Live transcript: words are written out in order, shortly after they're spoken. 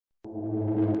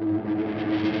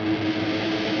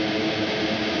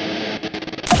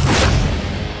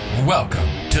Welcome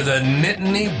to the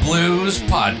Nittany Blues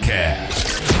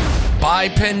Podcast. By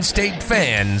Penn State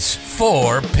fans,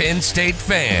 for Penn State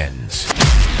fans.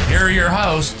 Here are your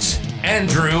hosts,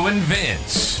 Andrew and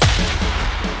Vince.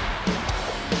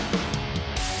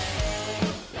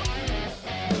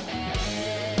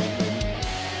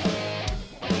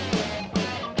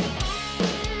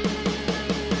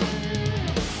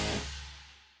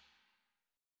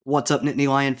 What's up, Nittany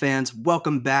Lion fans?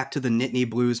 Welcome back to the Nittany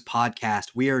Blues Podcast.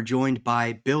 We are joined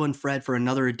by Bill and Fred for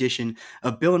another edition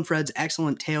of Bill and Fred's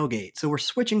Excellent Tailgate. So we're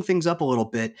switching things up a little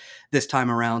bit this time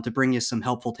around to bring you some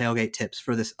helpful tailgate tips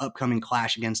for this upcoming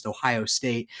clash against Ohio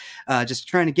State. Just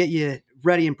trying to get you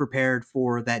ready and prepared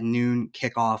for that noon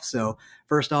kickoff. So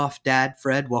first off, Dad,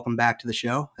 Fred, welcome back to the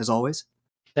show, as always.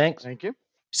 Thanks. Thank you.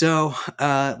 So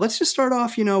let's just start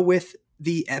off, with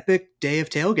the epic day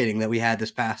of tailgating that we had this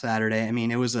past Saturday. I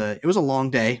mean, it was a long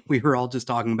day. We were all just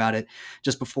talking about it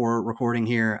just before recording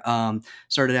here.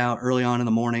 Started out early on in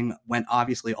the morning, went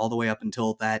obviously all the way up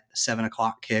until that 7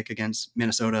 o'clock kick against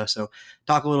Minnesota. So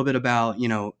talk a little bit about,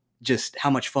 just how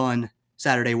much fun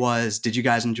Saturday was. Did you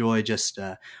guys enjoy just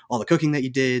all the cooking that you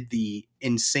did, the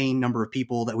insane number of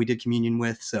people that we did communion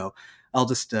with? So I'll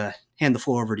just hand the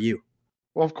floor over to you.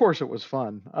 Well, of course it was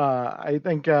fun. I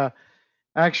think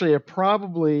actually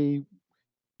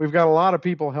we've got a lot of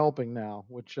people helping now,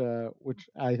 which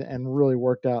really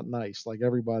worked out nice. Like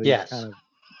everybody kind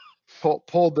of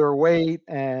pulled their weight,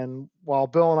 and while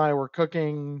Bill and I were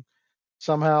cooking,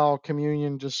 somehow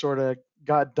communion just sort of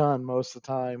got done most of the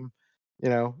time.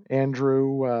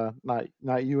 Andrew,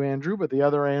 not you, Andrew, but the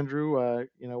other Andrew,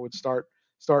 would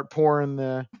start pouring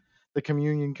the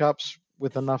communion cups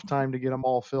with enough time to get them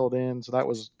all filled in. So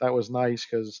that was nice,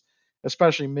 because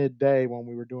especially midday when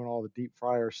we were doing all the deep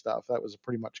fryer stuff, that was a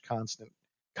pretty much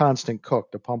constant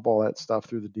cook to pump all that stuff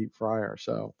through the deep fryer.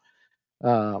 So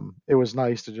it was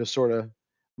nice to just sort of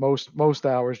most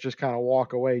hours just kind of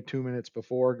walk away 2 minutes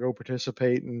before, go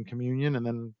participate in communion, and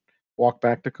then walk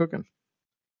back to cooking.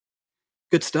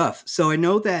 Good stuff. So I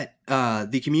know that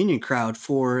the communion crowd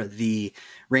for the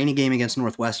rainy game against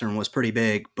Northwestern was pretty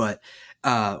big, but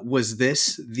was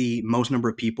this the most number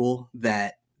of people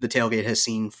that the tailgate has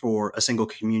seen for a single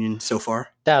communion so far?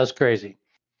 That was crazy.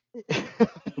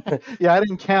 Yeah, I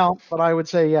didn't count, but I would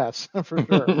say yes, for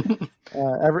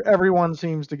sure. Everyone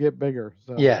seems to get bigger.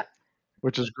 So, yeah,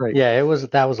 which is great. Yeah,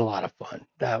 that was a lot of fun.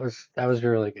 That was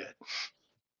really good.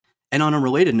 And on a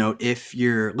related note, if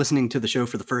you're listening to the show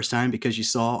for the first time because you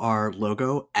saw our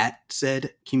logo at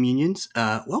said communions,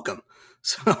 welcome.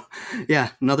 So, yeah,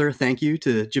 another thank you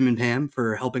to Jim and Pam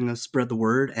for helping us spread the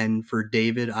word, and for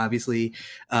David, obviously,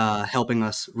 helping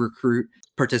us recruit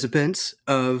participants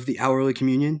of the hourly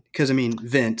communion. Because,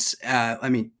 Vince,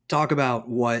 talk about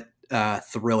what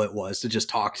thrill it was to just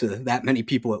talk to that many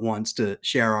people at once to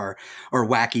share our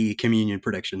wacky communion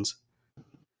predictions.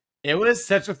 It was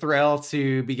such a thrill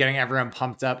to be getting everyone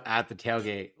pumped up at the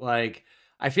tailgate. Like,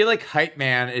 I feel like hype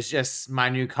man is just my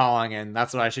new calling, and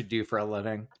that's what I should do for a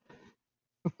living.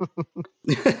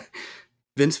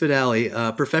 Vince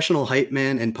Vidali, professional hype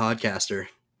man and podcaster,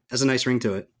 has a nice ring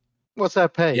to it. What's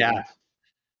that pay? Yeah.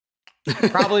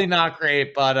 Probably not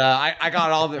great, but I got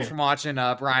all of it from watching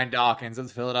Brian Dawkins of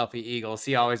the Philadelphia Eagles.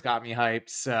 He always got me hyped,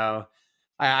 so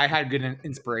I had good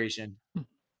inspiration.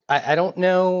 I don't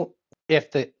know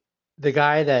if the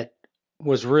guy that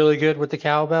was really good with the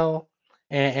cowbell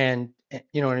and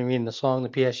you know what I mean, the song, the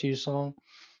PSU song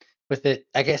with it,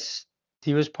 I guess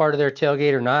he was part of their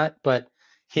tailgate or not, but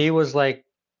he was like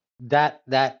that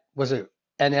was an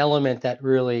element that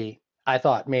really, I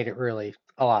thought, made it really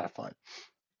a lot of fun.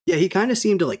 Yeah, he kind of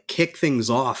seemed to kick things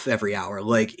off every hour.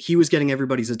 Like, he was getting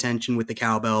everybody's attention with the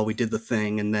cowbell. We did the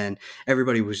thing, and then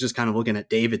everybody was just kind of looking at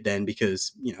David then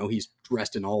because, he's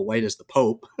dressed in all white as the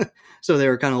Pope. So they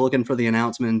were kind of looking for the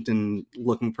announcement and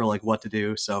looking for what to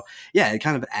do. So yeah, it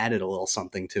kind of added a little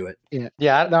something to it.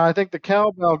 Yeah. No, I think the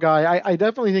cowbell guy, I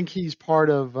definitely think he's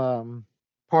part of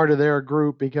their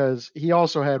group, because he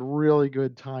also had really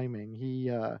good timing.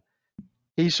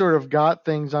 He sort of got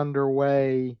things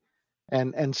underway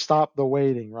and stop the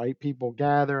waiting, right? People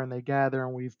gather, and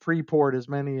we've pre-poured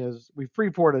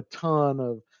a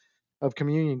ton of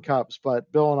communion cups, but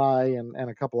Bill and I and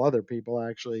a couple other people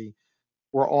actually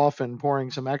were often pouring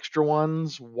some extra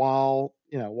ones while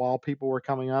people were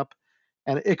coming up,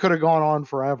 and it could have gone on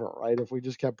forever, right? If we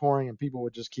just kept pouring and people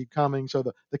would just keep coming. So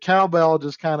the cowbell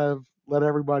just kind of let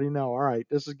everybody know, all right,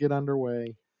 this is get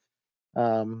underway.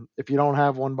 If you don't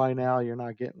have one by now, you're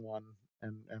not getting one.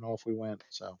 And off we went.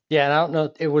 So yeah, and I don't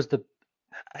know, it was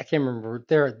I can't remember.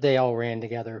 They all ran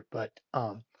together, but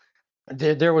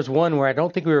there was one where I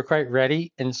don't think we were quite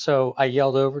ready, and so I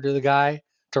yelled over to the guy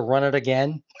to run it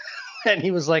again. And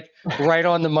he was like right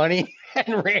on the money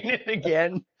and ran it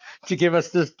again to give us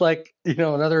this like,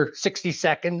 another 60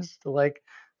 seconds to like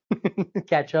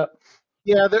catch up.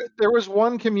 Yeah, there was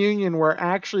one communion where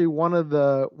actually one of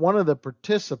the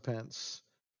participants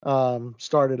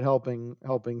started helping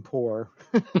pour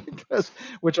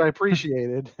which I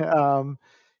appreciated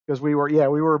because we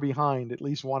were behind. At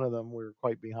least one of them we were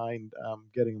quite behind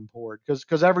getting them poured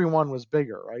because everyone was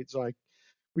bigger, right? So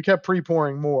we kept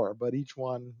pre-pouring more, but each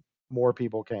one more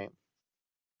people came.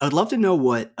 I'd love to know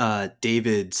what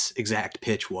David's exact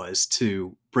pitch was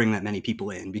to bring that many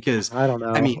people in, because I don't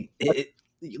know. I mean,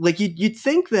 like you'd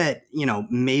think that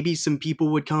maybe some people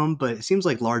would come, but it seems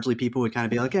like largely people would kind of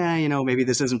be like, maybe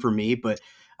this isn't for me. But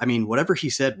I mean, whatever he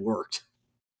said worked.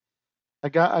 A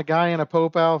guy in a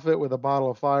Pope outfit with a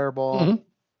bottle of Fireball. Mhm.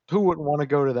 Who wouldn't want to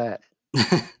go to that?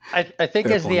 I think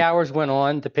Fair as the point. hours went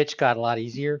on, the pitch got a lot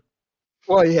easier.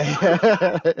 Well,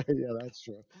 yeah, yeah, that's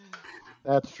true.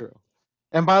 That's true.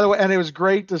 And by the way, and it was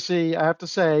great to see. I have to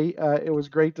say, it was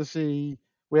great to see.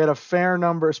 We had a fair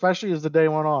number, especially as the day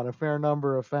went on, a fair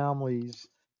number of families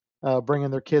bringing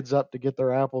their kids up to get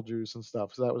their apple juice and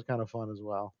stuff. So that was kind of fun as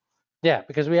well. Yeah,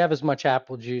 because we have as much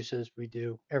apple juice as we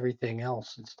do everything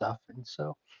else and stuff. And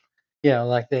so,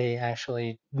 like they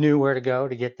actually knew where to go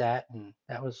to get that. And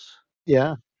that was,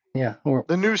 Yeah. yeah.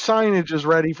 The new signage is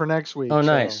ready for next week. Oh, so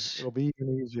nice. it'll be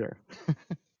even easier.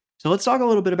 So let's talk a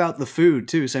little bit about the food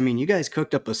too. So I mean, you guys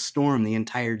cooked up a storm the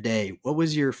entire day. What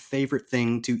was your favorite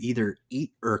thing to either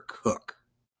eat or cook?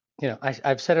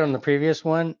 I've said it on the previous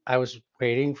one. I was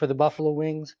waiting for the buffalo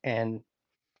wings, and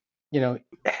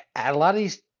at a lot of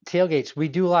these tailgates, we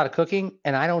do a lot of cooking,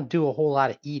 and I don't do a whole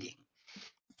lot of eating.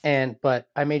 But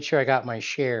I made sure I got my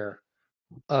share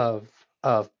of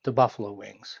the buffalo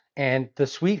wings, and the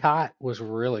sweet hot was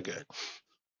really good.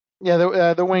 Yeah,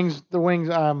 the wings.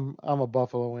 I'm a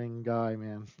buffalo wing guy,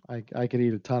 man. I could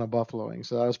eat a ton of buffalo wings,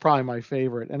 so that was probably my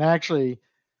favorite. And actually,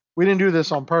 we didn't do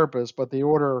this on purpose, but the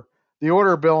order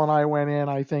Bill and I went in,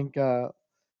 I think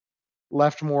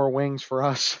left more wings for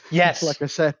us. Yes. Like I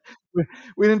said,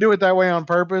 we didn't do it that way on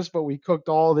purpose, but we cooked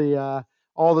all the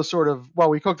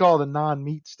we cooked all the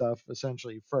non-meat stuff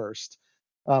essentially first.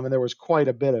 And there was quite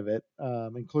a bit of it,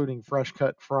 including fresh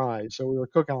cut fries. So we were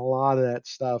cooking a lot of that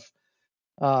stuff.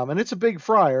 And it's a big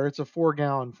fryer. It's a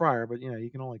 4-gallon fryer, but you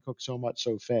can only cook so much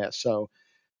so fast. So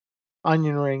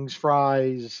onion rings,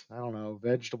 fries, I don't know,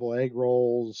 vegetable egg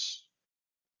rolls.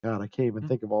 God, I can't even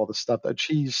think of all the stuff. The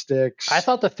cheese sticks. I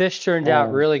thought the fish turned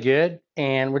out really good,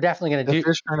 and we're definitely going to the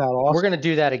fish turned out awesome. We're going to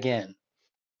do that again.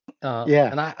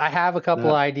 Yeah. And I have a couple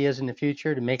of ideas in the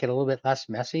future to make it a little bit less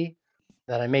messy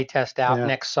that I may test out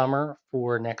next summer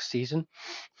for next season.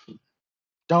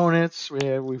 Donuts.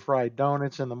 We fried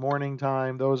donuts in the morning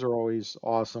time. Those are always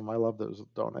awesome. I love those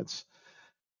donuts.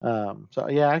 So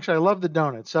yeah, actually I love the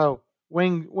donuts. So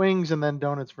wings and then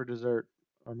donuts for dessert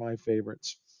are my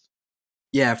favorites.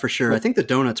 Yeah, for sure. I think the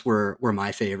donuts were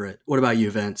my favorite. What about you,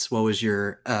 Vince? What was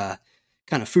your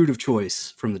kind of food of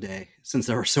choice from the day, since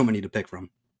there were so many to pick from?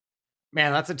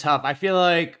 Man, that's a tough. I feel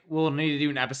like we'll need to do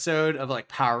an episode of like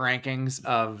power rankings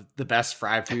of the best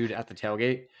fried food at the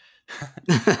tailgate.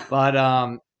 But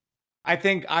I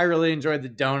think I really enjoyed the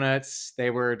donuts. They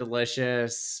were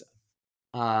delicious.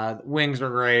 Wings were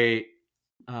great.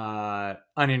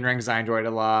 Onion rings I enjoyed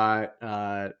a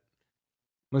lot.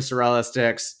 Mozzarella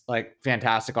sticks, like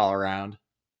fantastic all around.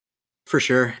 For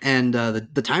sure. And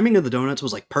the timing of the donuts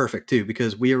was like perfect too,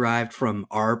 because we arrived from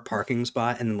our parking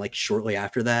spot, and then like shortly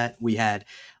after that we had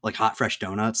like hot fresh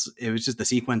donuts. It was just, the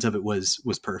sequence of it was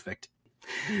perfect.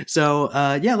 So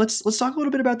yeah, let's talk a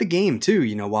little bit about the game too,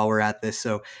 while we're at this.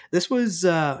 So this was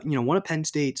one of Penn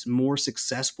State's more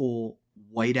successful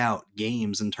whiteout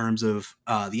games in terms of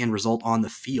the end result on the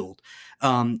field.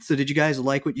 So did you guys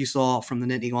like what you saw from the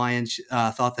Nittany Lions?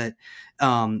 Thought that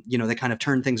they kind of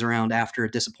turned things around after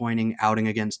a disappointing outing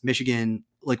against Michigan.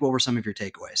 Like, what were some of your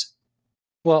takeaways?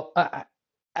 Well,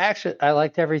 I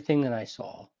liked everything that I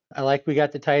saw. I like we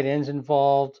got the tight ends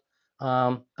involved.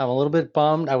 I'm a little bit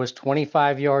bummed. I was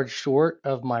 25 yards short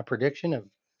of my prediction of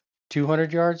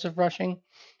 200 yards of rushing,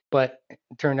 but it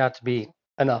turned out to be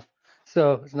enough.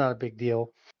 So it's not a big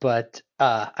deal. But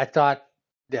I thought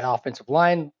the offensive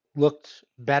line looked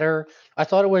better. I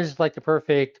thought it was like the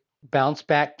perfect bounce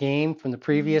back game from the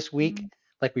previous week.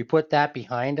 Like we put that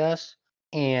behind us,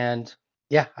 and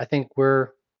yeah, I think we're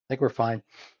fine.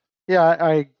 Yeah,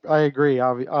 I agree.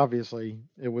 Obviously,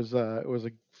 it was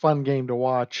a fun game to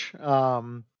watch.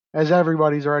 As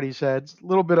everybody's already said, a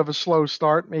little bit of a slow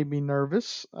start made me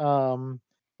nervous. And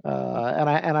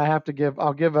I have to give.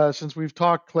 I'll give. Since we've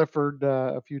talked Clifford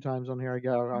a few times on here,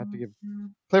 I have to give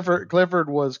Clifford. Clifford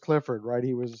was Clifford, right?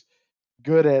 He was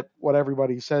good at what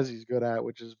everybody says he's good at,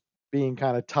 which is being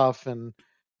kind of tough and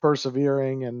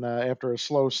persevering. And after a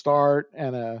slow start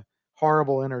and a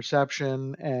horrible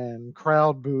interception and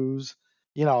crowd boos,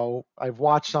 I've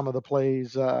watched some of the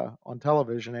plays on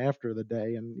television after the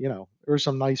day, and there were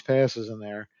some nice passes in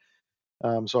there.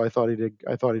 So I thought he did.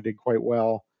 I thought he did quite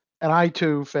well. And I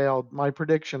too failed. My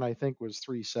prediction, I think, was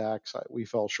 3 sacks. We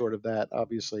fell short of that,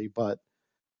 obviously, but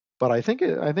I think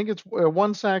it's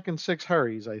 1 sack and 6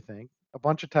 hurries. I think a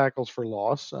bunch of tackles for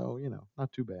loss. So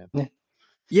not too bad.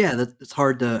 Yeah, that's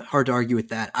hard to argue with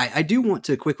that. I do want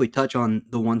to quickly touch on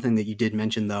the one thing that you did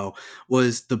mention though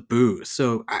was the booze.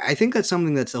 So I think that's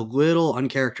something that's a little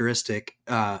uncharacteristic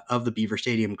of the Beaver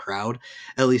Stadium crowd,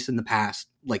 at least in the past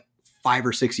like 5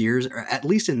 or 6 years, or at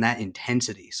least in that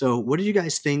intensity. So what did you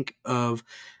guys think of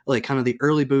like kind of the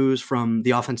early booze from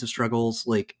the offensive struggles?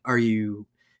 Like, are you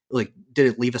like, did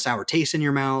it leave a sour taste in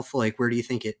your mouth? Like, where do you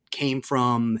think it came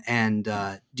from? And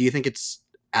do you think it's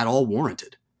at all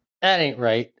warranted? That ain't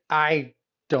right. I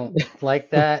don't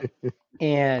like that.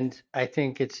 And I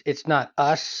think it's not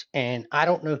us. And I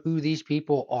don't know who these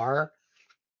people are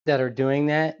that are doing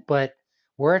that, but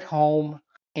we're at home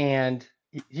and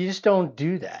you just don't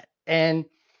do that. And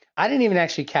I didn't even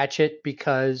actually catch it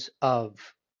because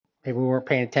of maybe we weren't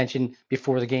paying attention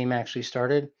before the game actually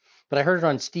started. But I heard it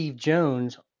on Steve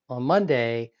Jones on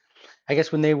Monday, I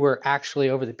guess when they were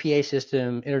actually over the PA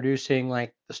system introducing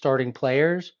like the starting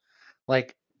players,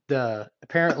 like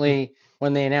apparently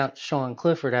when they announced Sean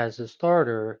Clifford as the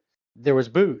starter, there was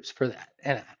booze for that.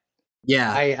 And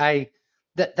Yeah. I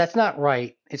that's not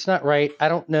right. It's not right. I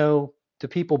don't know the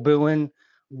people booing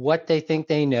what they think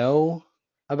they know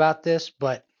about this,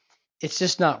 but it's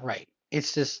just not right.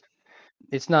 It's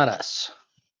not us.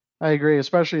 I agree,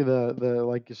 especially the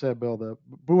like you said, Bill, the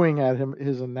booing at him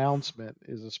his announcement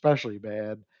is especially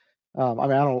bad. I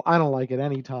mean, I don't like it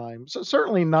any time. So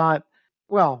certainly not.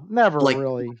 Well, never Like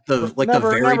really, the but like the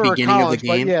very never at beginning of the college.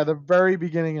 But game. yeah, the very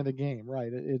beginning of the game,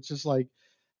 right? It's just like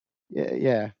yeah,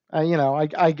 yeah.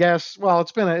 I guess. Well,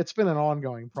 it's been an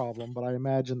ongoing problem, but I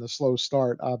imagine the slow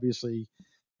start. Obviously,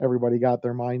 everybody got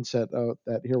their mindset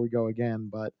that here we go again.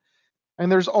 But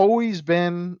and it's always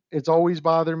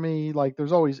bothered me. Like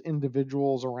there's always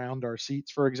individuals around our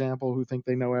seats, for example, who think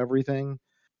they know everything,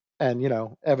 and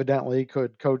evidently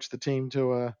could coach the team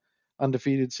to a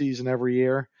undefeated season every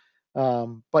year.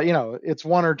 But it's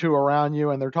one or two around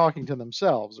you, and they're talking to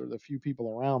themselves or the few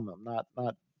people around them,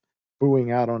 not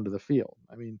booing out onto the field.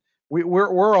 I mean,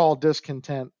 we're all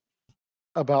discontent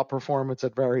about performance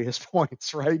at various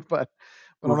points, right? But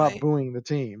I'm not Right. booing the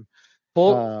team.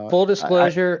 Full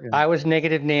disclosure, Yeah. I was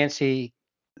negative Nancy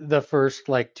the first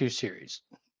like 2 series.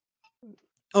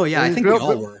 Oh yeah, I think we Bill,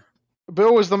 all were.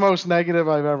 Bill was the most negative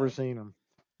I've ever seen him.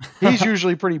 He's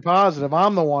usually pretty positive.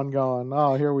 I'm the one going,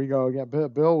 oh, here we go again.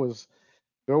 Bill was.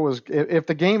 If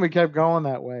the game had kept going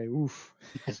that way, oof.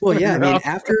 Well, yeah, I mean, rough.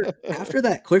 after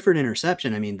that Clifford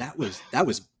interception, I mean, that was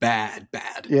bad.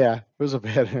 Yeah, it was a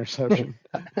bad interception.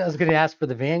 I was going to ask for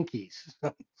the van keys.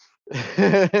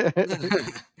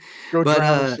 Go But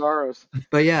drown his sorrows.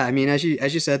 But yeah, I mean, as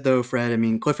you said though, Fred, I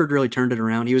mean, Clifford really turned it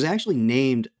around. He was actually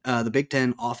named the Big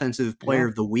Ten Offensive Player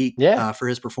of the Week for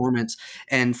his performance,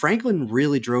 and Franklin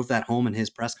really drove that home in his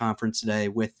press conference today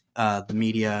with the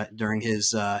media during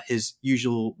his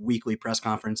usual weekly press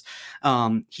conference.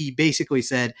 He basically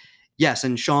said, "Yes,"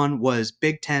 and Sean was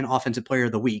Big Ten Offensive Player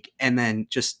of the Week, and then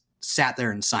just sat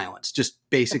there in silence, just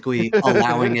basically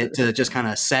allowing it to just kind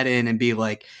of set in and be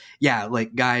like, "Yeah,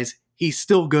 like guys, he's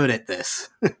still good at this."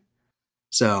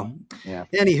 So, yeah.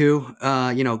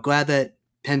 Anywho, glad that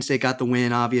Penn State got the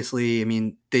win. Obviously, I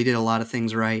mean, they did a lot of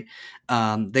things right.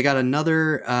 They got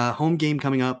another home game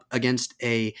coming up against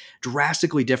a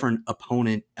drastically different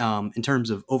opponent in terms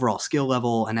of overall skill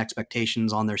level and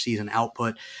expectations on their season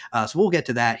output. So we'll get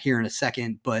to that here in a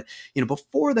second. But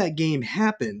before that game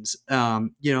happens,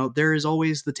 there is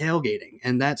always the tailgating,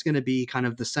 and that's going to be kind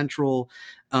of the central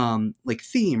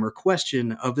theme or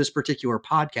question of this particular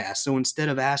podcast. So instead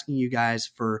of asking you guys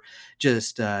for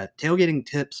just tailgating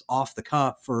tips off the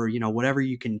cuff or whatever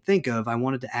you can think of, I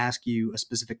wanted to ask you a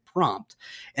specific prompt,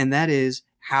 and that is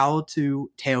how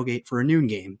to tailgate for a noon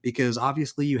game, because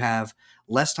obviously you have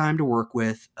less time to work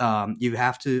with. You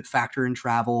have to factor in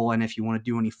travel and if you want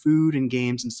to do any food and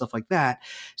games and stuff like that.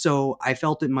 So I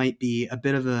felt it might be a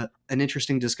bit of an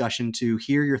interesting discussion to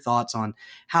hear your thoughts on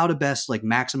how to best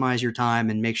maximize your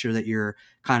time and make sure that you're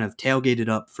kind of tailgated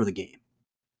up for the game.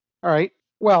 All right.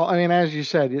 Well, I mean, as you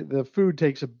said, the food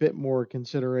takes a bit more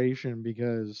consideration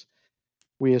because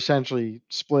we essentially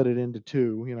split it into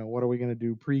two. What are we going to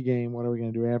do pregame? What are we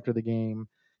going to do after the game?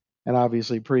 And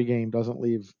obviously, pregame doesn't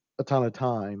leave a ton of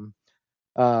time.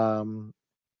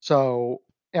 So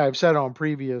yeah, I've said on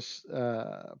previous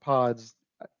pods,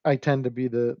 I tend to be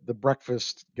the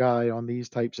breakfast guy on these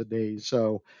types of days.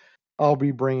 So I'll be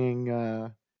bringing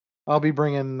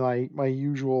my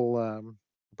usual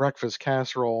breakfast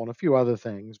casserole and a few other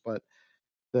things, but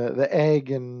the egg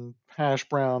and hash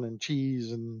brown and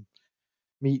cheese and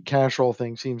meat casserole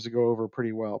thing seems to go over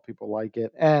pretty well. People like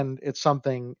it, and it's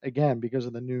something, again, because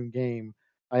of the noon game,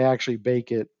 I actually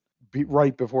bake it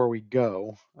right before we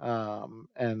go,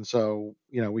 and so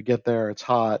we get there, it's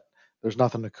hot, there's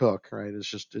nothing to cook, right? It's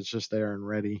just there and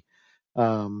ready,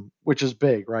 which is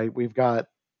big, right? We've got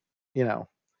you know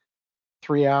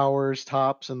 3 hours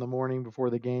tops in the morning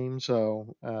before the game,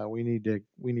 so we need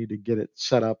to get it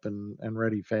set up and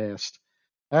ready fast.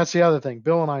 That's the other thing.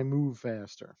 Bill and I move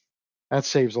faster. That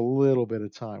saves a little bit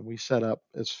of time. We set up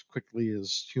as quickly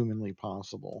as humanly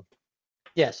possible.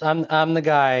 Yes, I'm the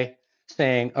guy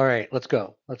saying, all right, let's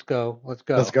go. Let's go.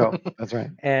 That's right.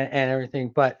 and everything.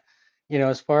 But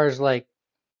as far as like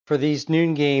for these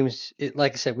noon games,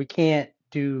 like I said, we can't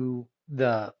do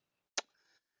the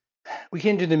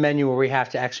menu where we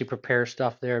have to actually prepare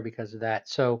stuff there because of that.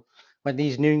 So when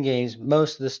these noon games,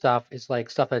 most of the stuff is like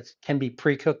stuff that can be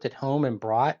pre-cooked at home and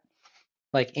brought.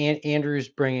 Like Andrew's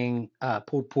bringing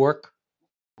pulled pork.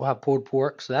 We'll have pulled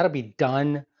pork, so that'll be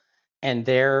done and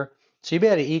there. So you be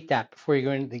able to eat that before you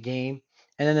go into the game.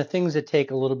 And then the things that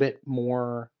take a little bit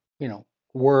more,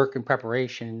 work and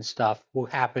preparation and stuff will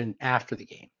happen after the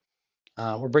game.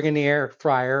 We're bringing the air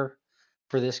fryer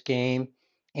for this game,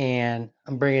 and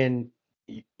I'm bringing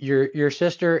your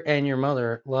sister and your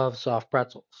mother love soft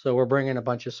pretzels, so we're bringing a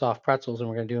bunch of soft pretzels and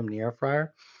we're gonna do them in the air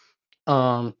fryer.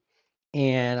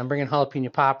 And I'm bringing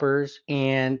jalapeno poppers,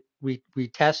 and we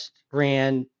test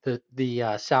ran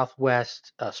the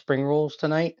Southwest spring rolls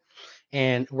tonight,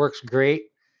 and it works great.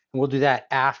 And we'll do that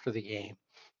after the game.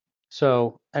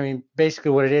 So I mean,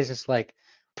 basically, what it is, it's like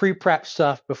pre-prep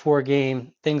stuff before a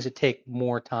game, things that take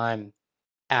more time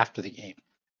after the game.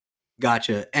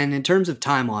 Gotcha. And in terms of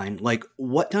timeline, like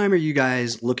what time are you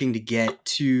guys looking to get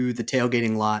to the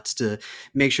tailgating lots to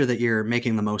make sure that you're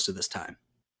making the most of this time?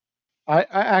 I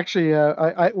actually,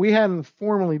 we hadn't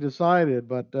formally decided,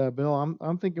 but Bill,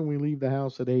 I'm thinking we leave the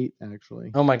house at 8.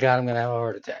 Actually. Oh my God, I'm gonna have a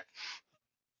heart attack.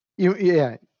 You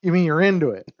mean you're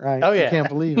into it, right? Oh yeah. You can't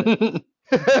believe it.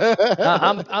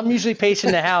 I'm usually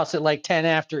pacing the house at like 10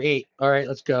 after 8. All right,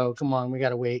 let's go. Come on, we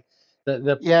gotta wait.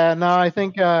 Yeah, no, I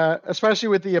think especially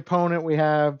with the opponent we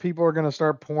have, people are going to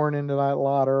start pouring into that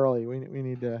lot early. We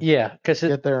need to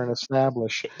get there and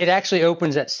establish. It actually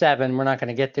opens at 7. We're not going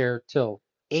to get there till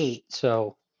 8,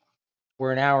 so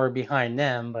we're an hour behind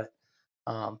them. But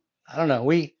I don't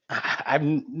know. I've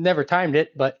never timed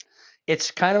it, but it's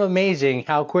kind of amazing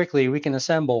how quickly we can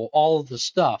assemble all of the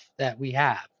stuff that we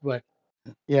have. But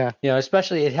yeah,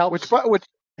 especially it helps.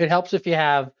 It helps if you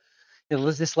have.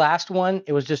 This last one,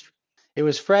 it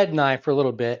was Fred and I for a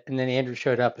little bit, and then Andrew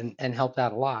showed up and helped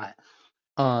out a lot,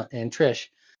 and Trish.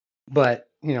 But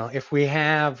if we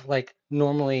have like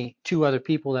normally 2 other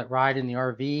people that ride in the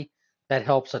RV, that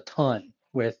helps a ton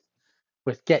with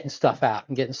getting stuff out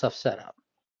and getting stuff set up.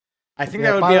 I think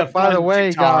that would be a fun by the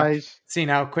way, TikTok, guys, seeing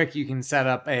how quick you can set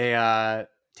up a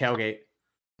tailgate.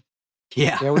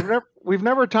 Yeah, we've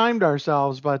never timed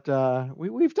ourselves, but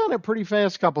we've done it pretty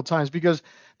fast a couple times, because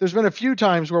there's been a few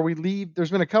times where we leave.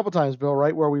 There's been a couple times, Bill,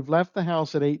 right, where we've left the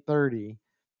house at 8:30.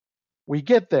 We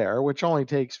get there, which only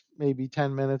takes maybe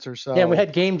 10 minutes or so. Yeah, we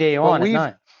had game day on at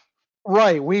 9.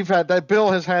 Right, we've had that. Bill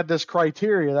has had this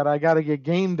criteria that I got to get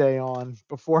game day on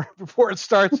before it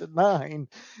starts at 9,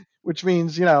 which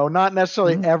means not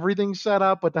necessarily everything set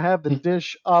up, but to have the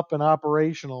dish up and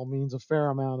operational means a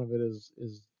fair amount of it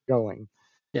is going.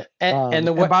 Yeah, and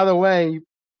by the way,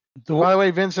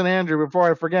 Vince and Andrew,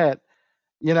 before I forget,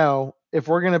 if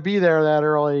we're going to be there that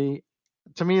early,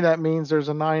 to me that means there's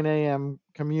a 9 a.m.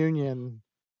 communion,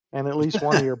 and at least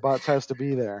one of your butts has to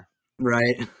be there.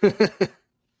 Right.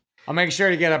 I'll make sure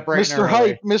to get up bright and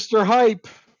early. Mr. Hype,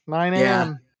 9 a.m.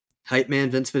 Yeah. Hype man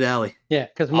Vince Vidali. Yeah,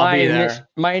 because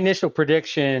my initial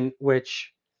prediction,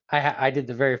 which I did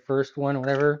the very first one,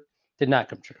 whatever, did not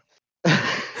come true.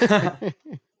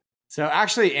 So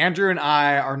actually, Andrew and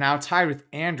I are now tied with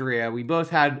Andrea. We both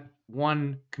had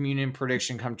one communion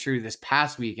prediction come true this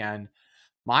past weekend.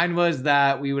 Mine was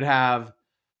that we would have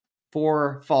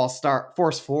 4 false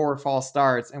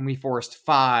starts, and we forced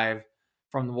 5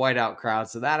 from the whiteout crowd.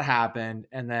 So that happened.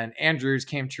 And then Andrew's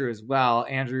came true as well.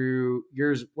 Andrew,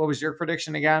 what was your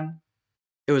prediction again?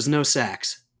 It was no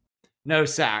sacks. no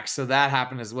sacks. So that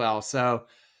happened as well. So,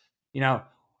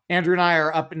 Andrew and I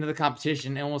are up into the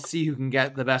competition, and we'll see who can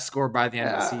get the best score by the end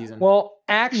of the season. Well,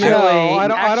 actually, I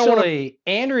don't wanna...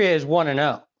 Andrea is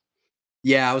 1-0.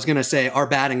 Yeah, I was gonna say our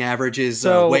batting average is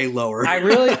way lower. I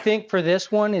really think for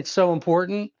this one, it's so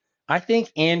important. I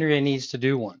think Andrea needs to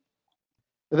do one.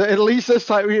 At least this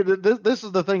time, this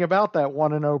is the thing about that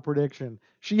 1-0 prediction.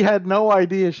 She had no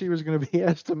idea she was going to be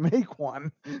asked to make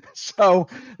one. So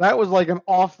that was like an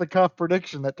off-the-cuff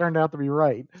prediction that turned out to be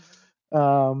right.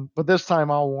 But this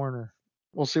time I'll warn her.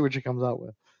 We'll see what she comes out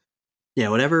with. Yeah,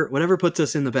 whatever puts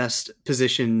us in the best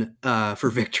position for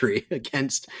victory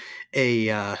against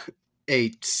a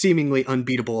seemingly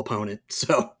unbeatable opponent.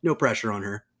 So no pressure on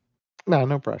her.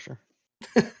 No pressure.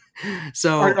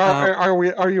 So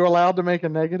are you allowed to make a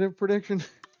negative prediction?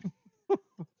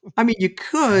 I mean, you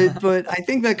could, but I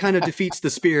think that kind of defeats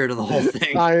the spirit of the whole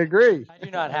thing. I agree. I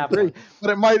do not have one. But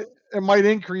it might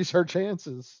increase her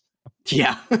chances.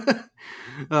 Yeah.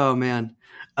 Oh man.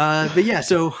 But yeah,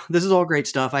 so this is all great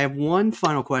stuff. I have one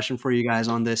final question for you guys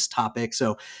on this topic.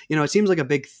 So, it seems like a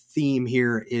big theme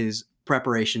here is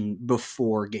preparation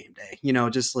before game day,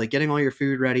 just like getting all your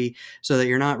food ready so that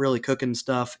you're not really cooking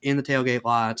stuff in the tailgate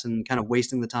lots and kind of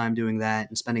wasting the time doing that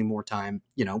and spending more time,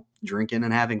 drinking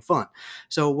and having fun.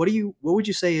 So what would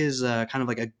you say is kind of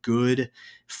like a good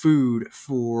food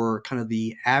for kind of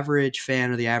the average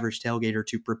fan or the average tailgater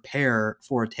to prepare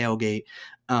for a tailgate,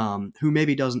 who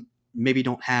maybe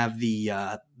don't have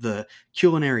the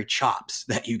culinary chops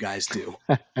that you guys do?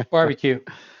 Barbecue.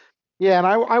 Yeah, and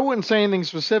I wouldn't say anything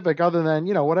specific other than,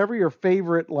 whatever your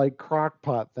favorite like crock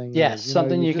pot thing yes, is.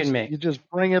 something you can make. You just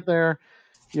bring it there.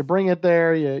 You bring it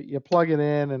there, you plug it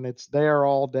in, and it's there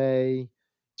all day.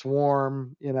 It's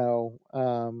warm,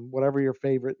 whatever your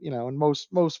favorite, and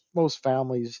most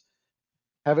families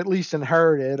have at least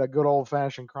inherited a good old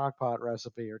fashioned crock pot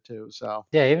recipe or two. So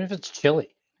yeah, even if it's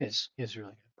chili, is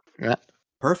really good. Yeah.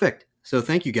 Perfect. So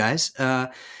thank you guys.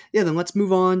 Then let's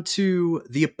move on to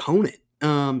the opponent.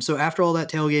 So after all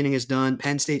that tailgating is done,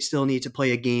 Penn State still needs to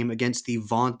play a game against the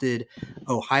vaunted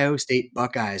Ohio State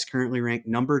Buckeyes, currently ranked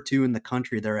number 2 in the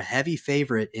country. They're a heavy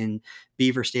favorite in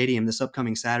Beaver Stadium this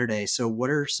upcoming Saturday. So what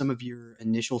are some of your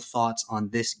initial thoughts on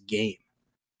this game?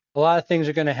 A lot of things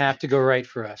are going to have to go right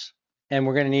for us. And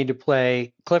we're going to need to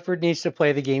play. Clifford needs to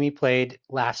play the game he played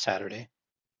last Saturday.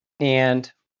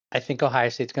 And I think Ohio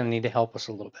State's going to need to help us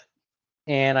a little bit.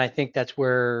 And I think that's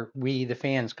where we, the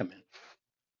fans, come in.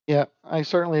 Yeah, I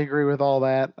certainly agree with all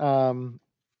that.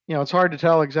 It's hard to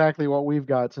tell exactly what we've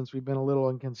got since we've been a little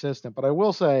inconsistent. But I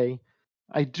will say,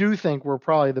 I do think we're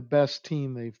probably the best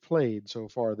team they've played so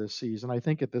far this season. I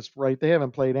think at this rate, they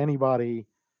haven't played anybody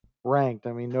ranked.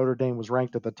 I mean, Notre Dame was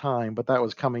ranked at the time, but that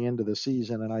was coming into the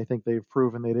season, and I think they've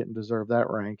proven they didn't deserve that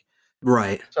rank.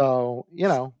 Right. So,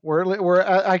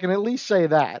 I can at least say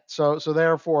that. So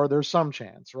therefore, there's some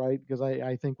chance, right? Because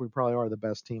I think we probably are the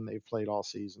best team they've played all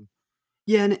season.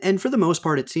 Yeah, and for the most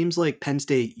part, it seems like Penn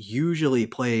State usually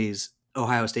plays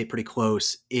Ohio State pretty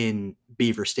close in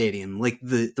Beaver Stadium. Like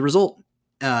the result,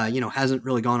 hasn't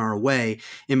really gone our way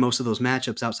in most of those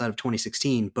matchups outside of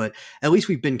 2016, but at least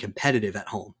we've been competitive at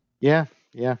home. Yeah.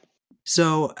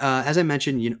 So, as I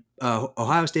mentioned,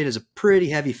 Ohio State is a pretty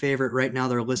heavy favorite. Right now,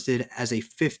 they're listed as a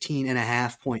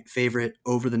 15.5-point favorite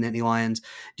over the Nittany Lions.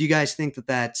 Do you guys think that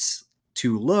that's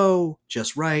too low,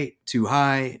 just right, too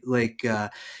high? Like,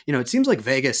 it seems like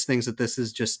Vegas thinks that this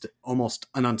is just almost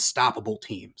an unstoppable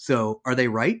team. So are they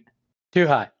right? Too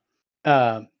high.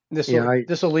 This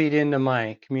will lead into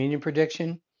my communion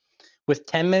prediction. With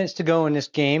 10 minutes to go in this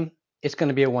game, it's going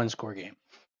to be a 1-score game.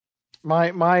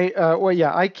 I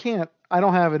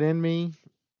don't have it in me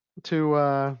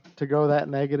to go that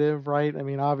negative, right? I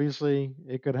mean, obviously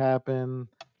it could happen.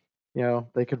 They're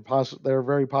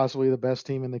very possibly the best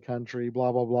team in the country,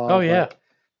 blah, blah, blah. Oh, yeah.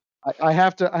 I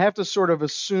have to sort of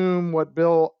assume what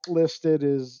Bill listed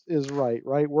is right?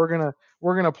 We're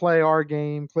going to play our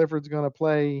game. Clifford's going to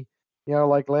play,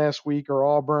 like last week, or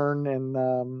Auburn.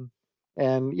 And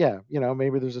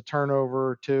maybe there's a turnover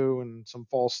or two and some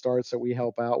false starts that we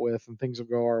help out with, and things will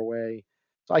go our way.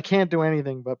 So I can't do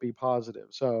anything but be positive.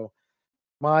 So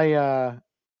my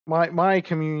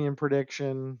communion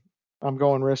prediction, I'm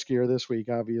going riskier this week,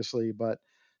 obviously, but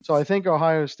so I think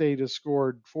Ohio State has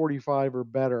scored 45 or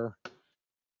better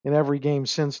in every game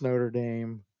since Notre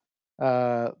Dame.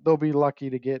 They'll be lucky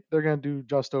they're going to do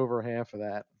just over half of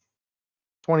that.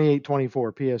 28-24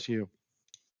 PSU.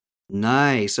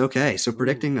 Nice. Okay. So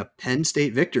predicting a Penn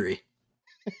State victory.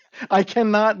 I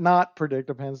cannot not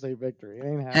predict a Penn State victory. It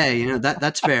ain't happening. Hey,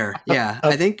 that's fair. Yeah.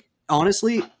 I think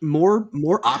honestly, more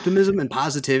optimism and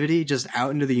positivity just out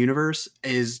into the universe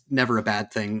is never a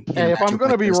bad thing. Hey, if I'm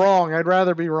going to be wrong, I'd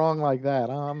rather be wrong like that.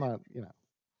 I'm not,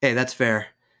 Hey, that's fair.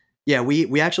 Yeah,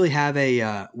 we actually have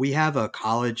a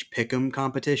college pick'em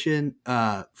competition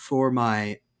for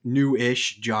my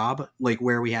new-ish job, like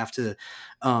where we have to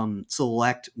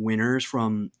select winners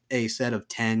from a set of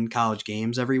 10 college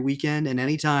games every weekend. And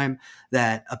anytime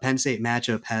that a Penn State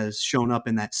matchup has shown up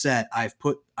in that set, I've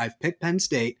picked Penn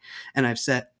State, and I've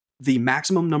set the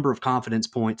maximum number of confidence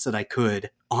points that I could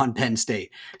on Penn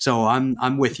State. So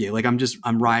I'm with you. Like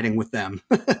I'm riding with them,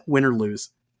 win or lose.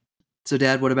 So,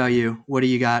 Dad, what about you? What do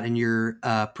you got in your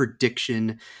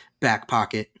prediction back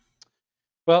pocket?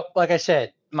 Well, like I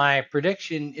said, my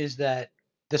prediction is that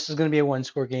this is going to be a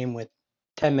one-score game with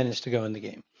 10 minutes to go in the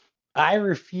game. I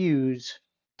refuse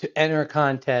to enter a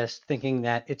contest thinking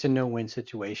that it's a no-win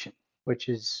situation, which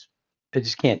is I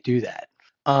just can't do that.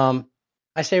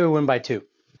 I say we win by 2.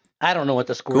 I don't know what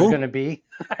the score is going to be.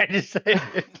 I just say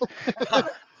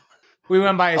we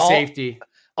win by a safety.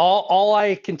 All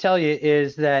I can tell you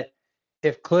is that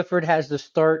if Clifford has the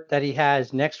start that he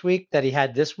has next week, that he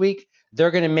had this week, they're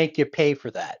going to make you pay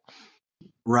for that.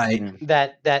 Right.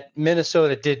 That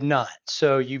Minnesota did not.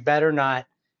 So you better not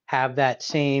have that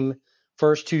same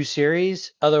first 2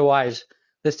 series. Otherwise,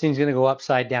 this thing's going to go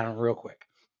upside down real quick.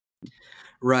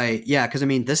 Right. Yeah. Because, I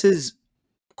mean, this is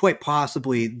quite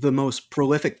possibly the most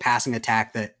prolific passing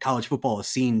attack that college football has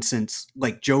seen since,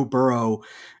 like, Joe Burrow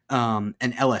and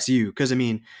LSU. Because, I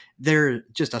mean, they're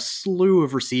just a slew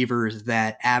of receivers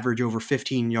that average over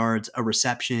 15 yards a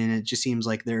reception. It just seems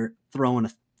like they're throwing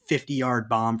a 50-yard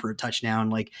bomb for a touchdown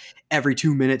like every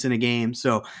 2 minutes in a game.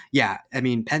 So, yeah, I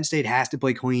mean, Penn State has to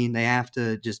play clean. They have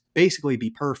to just basically be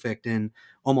perfect in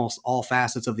almost all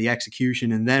facets of the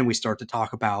execution. And then we start to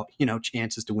talk about,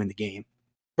 chances to win the game.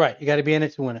 Right. You got to be in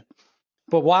it to win it.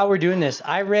 But while we're doing this,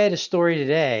 I read a story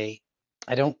today.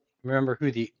 I don't remember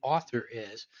who the author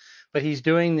is, but he's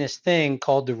doing this thing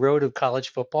called The Road of College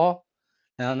Football.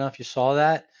 I don't know if you saw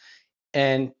that.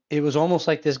 And it was almost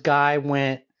like this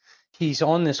guy he's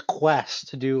on this quest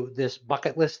to do this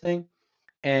bucket list thing.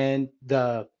 And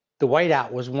the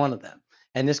whiteout was one of them.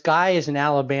 And this guy is an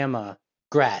Alabama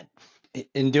grad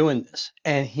in doing this.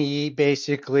 And he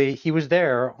was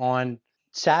there on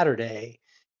Saturday,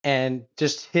 and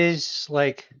just his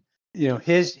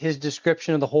his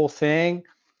description of the whole thing,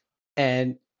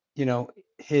 and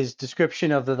his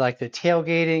description of the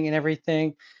tailgating and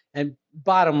everything. And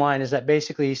bottom line is that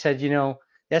basically he said,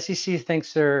 the SEC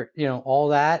thinks they're, all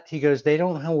that. He goes, they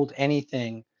don't hold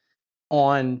anything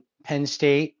on Penn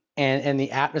State and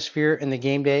the atmosphere and the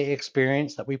game day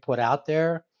experience that we put out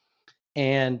there.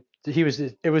 And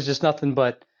it was just nothing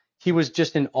but, he was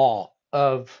just in awe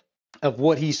of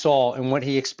what he saw and what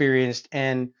he experienced.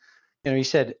 And, he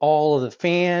said all of the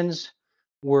fans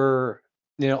were,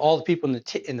 all the people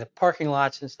in the parking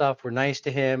lots and stuff were nice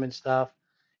to him and stuff.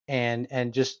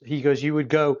 And just, he goes, you'd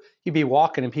be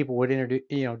walking and people would introduce,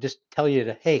 just tell you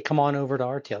to, hey, come on over to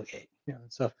our tailgate.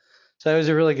 So it was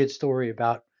a really good story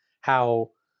about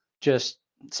how just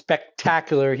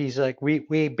spectacular. He's like,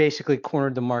 we basically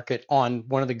cornered the market on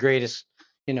one of the greatest,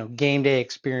 game day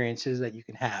experiences that you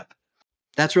can have.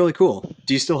 That's really cool.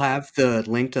 Do you still have the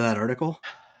link to that article?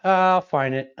 I'll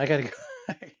find it. I gotta go.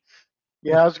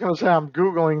 Yeah, I was going to say I'm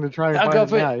Googling to try and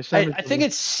find it now. I think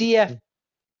it's CF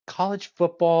college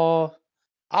football.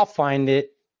 I'll find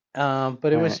it. But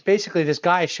it was basically this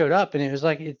guy showed up, and it was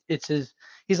like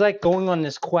he's like going on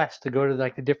this quest to go to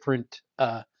like the different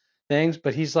things.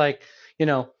 But he's like,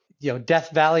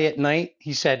 Death Valley at night.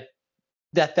 He said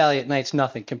Death Valley at night's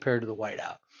nothing compared to the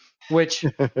whiteout,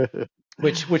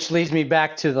 which leads me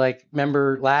back to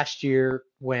remember last year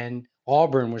when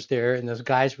Auburn was there, and those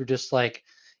guys were just like,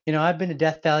 I've been to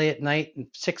Death Valley at night in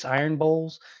 6 Iron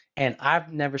Bowls, and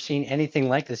I've never seen anything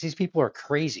like this. These people are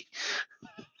crazy.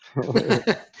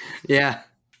 Yeah.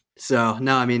 So,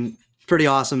 no, I mean, pretty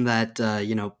awesome that,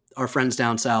 our friends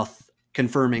down south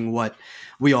confirming what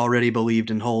we already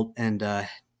believed and held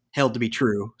to be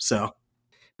true. So,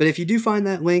 but if you do find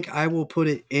that link, I will put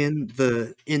it in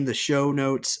the show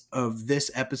notes of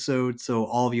this episode, so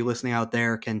all of you listening out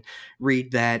there can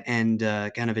read that and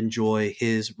kind of enjoy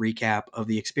his recap of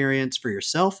the experience for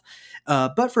yourself.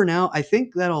 But for now, I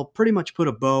think that'll pretty much put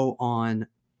a bow on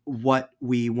what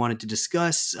we wanted to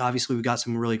discuss. Obviously, we got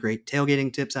some really great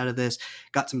tailgating tips out of this,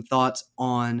 got some thoughts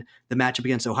on the matchup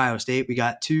against Ohio State. We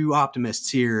got 2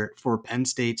 optimists here for Penn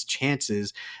State's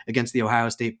chances against the Ohio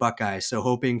State Buckeyes. So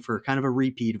hoping for kind of a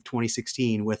repeat of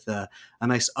 2016 with a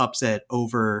nice upset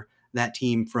over that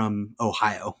team from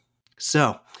Ohio.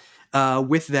 So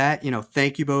with that,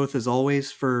 thank you both as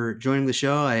always for joining the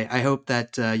show. I hope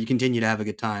that you continue to have a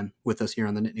good time with us here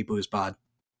on the Nittany Blues Pod.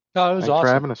 Oh, it was Thanks for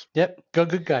awesome. having us. Yep. Go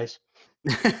good guys.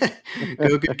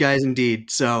 Go good guys indeed.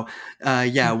 So,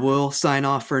 we'll sign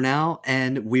off for now,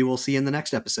 and we will see you in the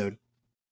next episode.